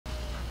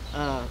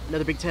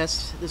Another big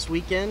test this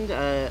weekend.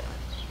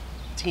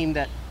 Team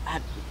that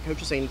had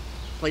coaches saying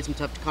played some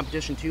tough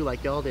competition too,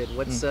 like y'all did.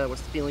 What's the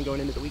feeling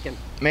going into the weekend?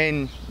 I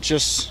mean,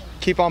 just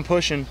keep on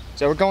pushing.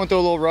 So we're going through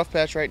a little rough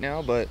patch right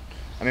now, but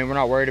I mean, we're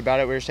not worried about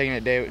it. We're just taking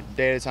it day at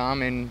a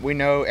time, and we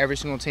know every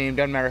single team,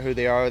 doesn't matter who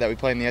they are, that we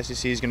play in the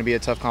SEC is going to be a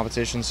tough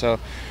competition. So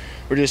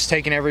we're just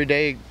taking every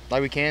day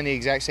like we can the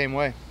exact same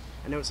way.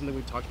 I know it's something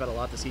we've talked about a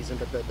lot this season,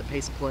 but the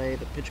pace of play,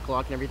 the pitch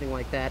clock, and everything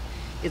like that.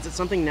 Is it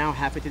something now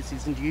halfway through the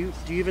season? Do you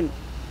even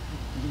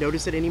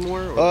notice it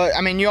anymore? Or?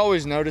 I mean, you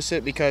always notice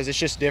it because it's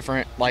just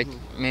different. Like,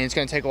 I mean, it's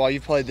going to take a while.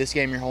 You've played this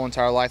game your whole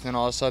entire life, and then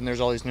all of a sudden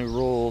there's all these new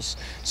rules.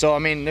 So, I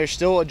mean, there's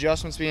still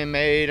adjustments being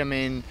made. I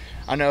mean,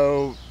 I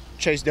know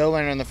Chase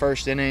Dolander in the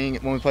first inning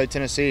when we played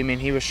Tennessee, I mean,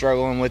 he was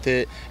struggling with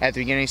it at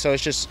the beginning. So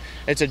it's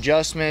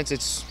adjustments.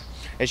 It's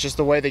just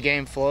the way the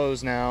game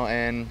flows now,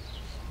 and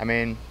I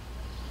mean,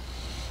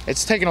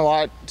 it's taken a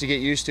lot to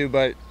get used to,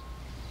 but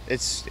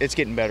it's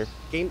getting better.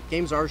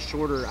 Games are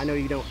shorter. I know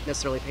you don't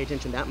necessarily pay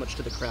attention that much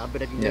to the crowd,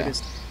 but have you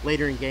noticed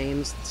later in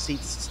games,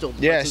 seats still?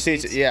 Yeah,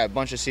 seats. Yeah, a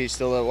bunch of seats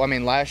still. Well, I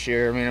mean, last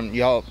year, I mean,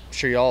 y'all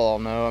all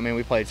know. I mean,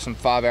 we played some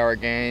 5-hour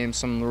games,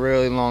 some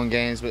really long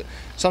games, but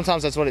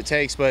sometimes that's what it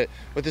takes. But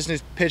with this new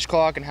pitch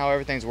clock and how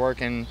everything's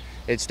working,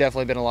 it's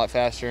definitely been a lot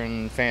faster,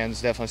 and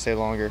fans definitely stay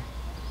longer.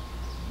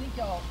 I think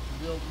y'all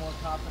build more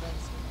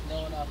confidence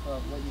knowing off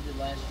of what you did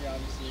last year,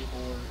 obviously,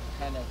 or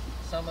kind of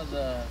some of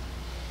the,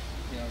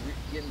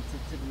 getting to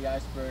the tip of the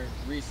iceberg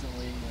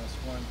recently,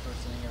 scoring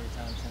first inning every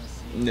time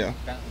Tennessee. Yeah.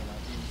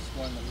 Even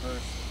scoring the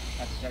first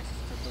after Texas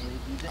took the lead.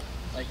 Do you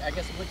think, I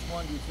guess, which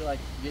one do you feel like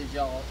gives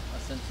y'all a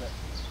sense that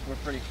we're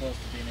pretty close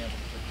to being able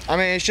to? I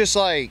mean, it's just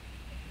like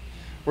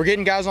we're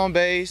getting guys on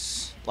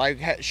base, like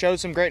showed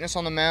some greatness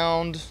on the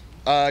mound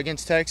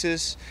against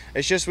Texas.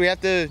 It's just we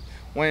have to,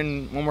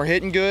 when we're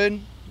hitting good,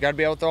 got to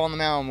be able to throw on the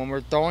mound. When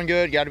we're throwing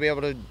good, got to be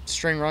able to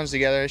string runs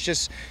together. It's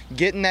just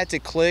getting that to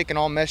click and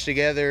all mesh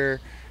together.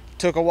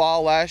 Took a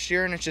while last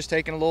year, and it's just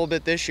taking a little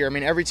bit this year. I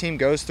mean, every team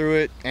goes through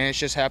it, and it's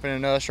just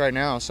happening to us right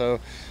now.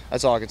 So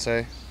that's all I can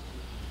say.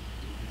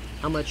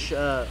 How much,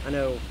 I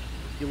know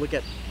if you look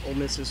at Ole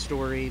Miss's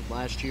story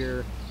last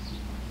year,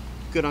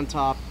 good on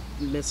top,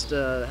 missed,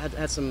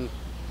 had some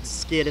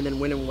skid and then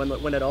win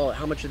it all.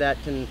 How much of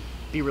that can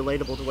be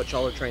relatable to what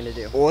y'all are trying to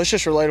do? Well, it's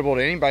just relatable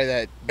to anybody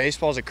that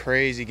baseball's a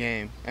crazy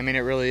game. I mean, it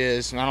really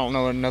is. And I don't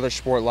know another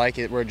sport like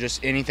it where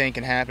just anything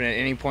can happen at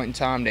any point in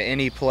time to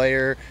any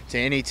player, to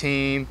any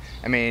team.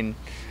 I mean,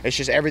 it's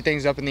just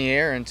everything's up in the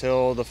air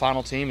until the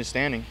final team is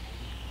standing.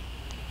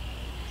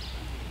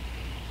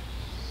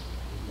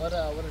 What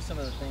are some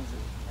of the things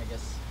that, I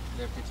guess,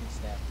 their pitching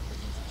staff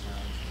presents a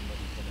challenge from what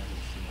you've been able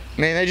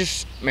to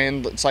see? I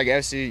mean, it's like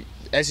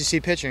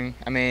SEC pitching.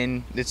 I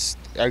mean, it's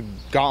a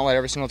gauntlet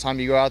every single time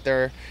you go out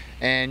there,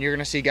 and you're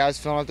going to see guys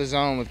filling up the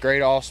zone with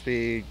great off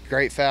speed,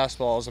 great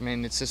fastballs. I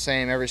mean, it's the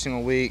same every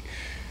single week,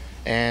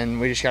 and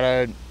we just got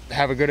to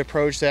have a good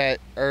approach that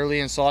Early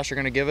and Slosh are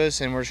going to give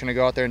us, and we're just going to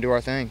go out there and do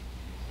our thing.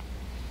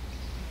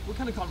 What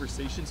kind of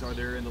conversations are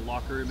there in the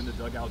locker room and the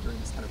dugout during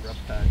this kind of rough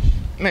patch?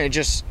 I mean,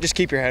 just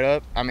keep your head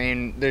up. I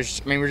mean,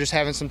 we're just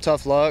having some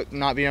tough luck,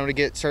 not being able to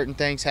get certain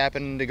things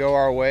happen to go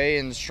our way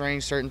and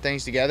string certain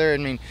things together. I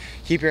mean,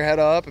 keep your head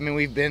up. I mean,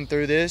 we've been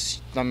through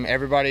this.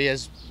 Everybody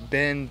has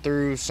been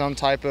through some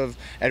type of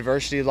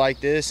adversity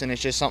like this, and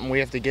it's just something we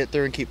have to get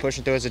through and keep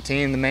pushing through as a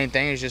team. The main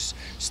thing is just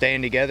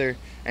staying together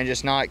and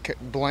just not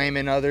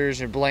blaming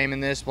others or blaming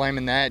this,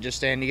 blaming that. Just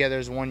staying together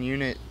as one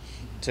unit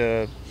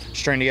to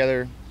string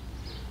together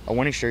a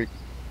winning streak.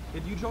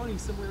 Did you draw any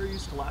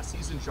similarities to last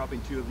season,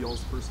 dropping 2 of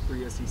y'all's first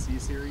 3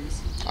 SEC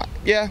series?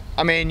 Yeah,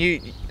 I mean,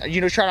 you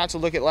try not to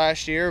look at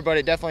last year, but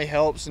it definitely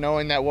helps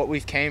knowing that what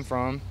we've came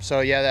from. So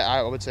yeah,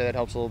 I would say that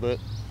helps a little bit.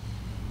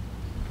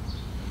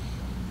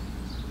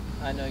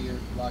 I know you're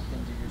locked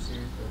into your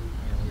series,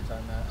 but we're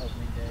talking about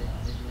opening day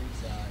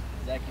injuries.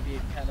 Does that give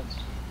you kind of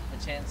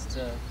a chance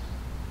to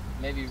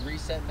maybe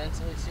reset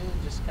mentally too,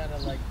 just kind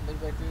of like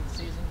midway through the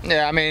season?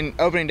 Yeah, I mean,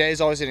 opening day is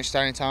always an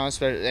exciting time,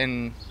 but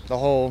in the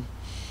whole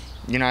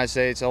United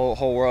States, the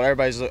whole world,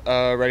 everybody's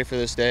ready for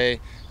this day.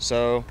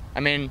 So,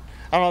 I mean,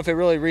 I don't know if it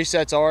really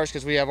resets ours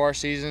because we have our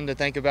season to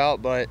think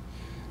about, but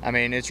I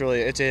mean, it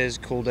is a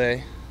cool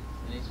day.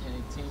 Any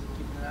team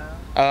keeping an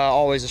eye on?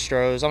 Always the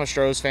Stros. I'm a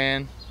Stros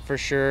fan for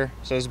sure.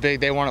 So it's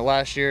big. They won it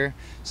last year,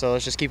 so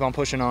let's just keep on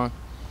pushing on.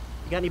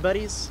 You got any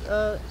buddies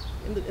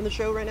in the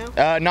show right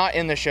now? Not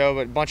in the show,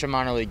 but a bunch of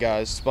minor league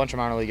guys.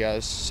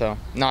 So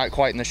not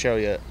quite in the show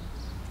yet.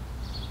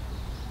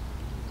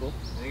 Cool.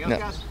 Anything else, No.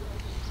 guys?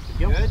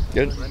 Good.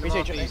 Good.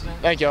 Appreciate you.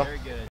 Thank y'all. Very good.